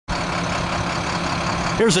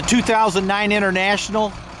Here's a 2009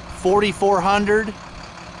 International 4400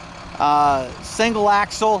 single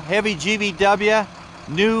axle heavy GVW,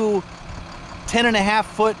 new 10.5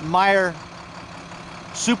 foot Meyer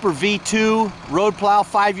Super V2 road plow,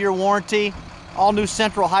 5-year warranty, all new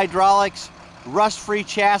central hydraulics, rust-free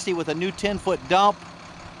chassis with a new 10-foot dump,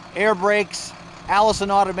 air brakes,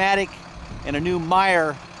 Allison automatic, and a new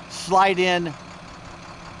Meyer slide-in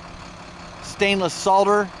stainless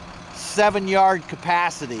solder, 7-yard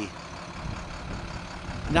capacity.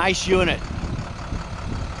 Nice unit.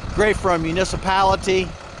 Great for a municipality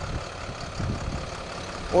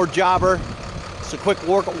or jobber. It's a quick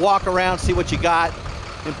walk around, see what you got.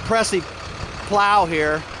 Impressive plow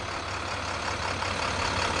here.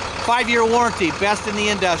 5-year warranty, best in the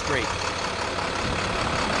industry.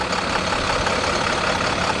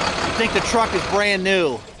 I think the truck is brand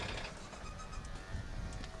new.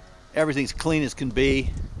 Everything's clean as can be.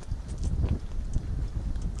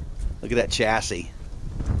 Look at that chassis.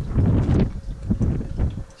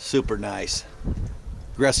 Super nice.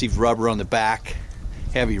 Aggressive rubber on the back,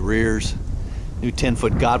 heavy rears, new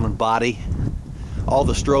 10-foot Godwin body, all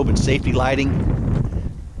the strobe and safety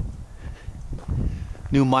lighting,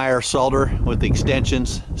 new Meyer solder with the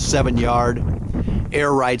extensions, 7-yard,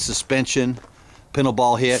 air ride suspension, pintle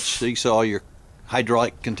ball hitch, so you saw your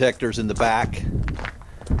hydraulic connectors in the back.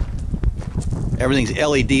 Everything's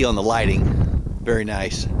LED on the lighting, very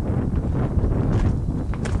nice.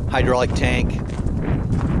 Hydraulic tank,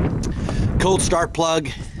 cold start plug,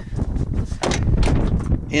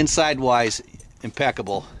 inside wise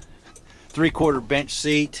impeccable. 3/4 bench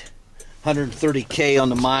seat, 130K on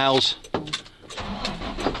the miles.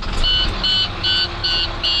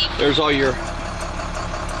 There's all your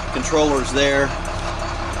controllers there.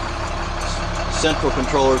 Central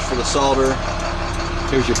controllers for the solder.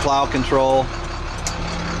 Here's your plow control.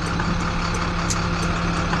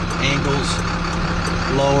 Angles,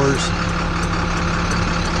 lowers,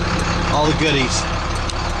 all the goodies.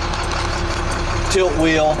 Tilt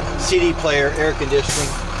wheel, CD player, air conditioning,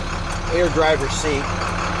 air driver seat,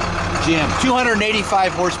 gym.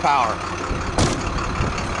 285 horsepower.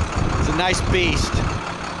 It's a nice beast.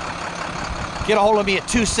 Get a hold of me at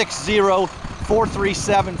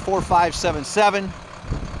 260-437-4577.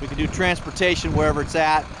 We can do transportation wherever it's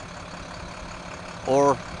at,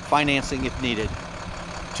 or financing if needed.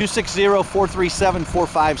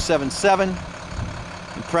 260-437-4577.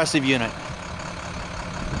 Impressive unit.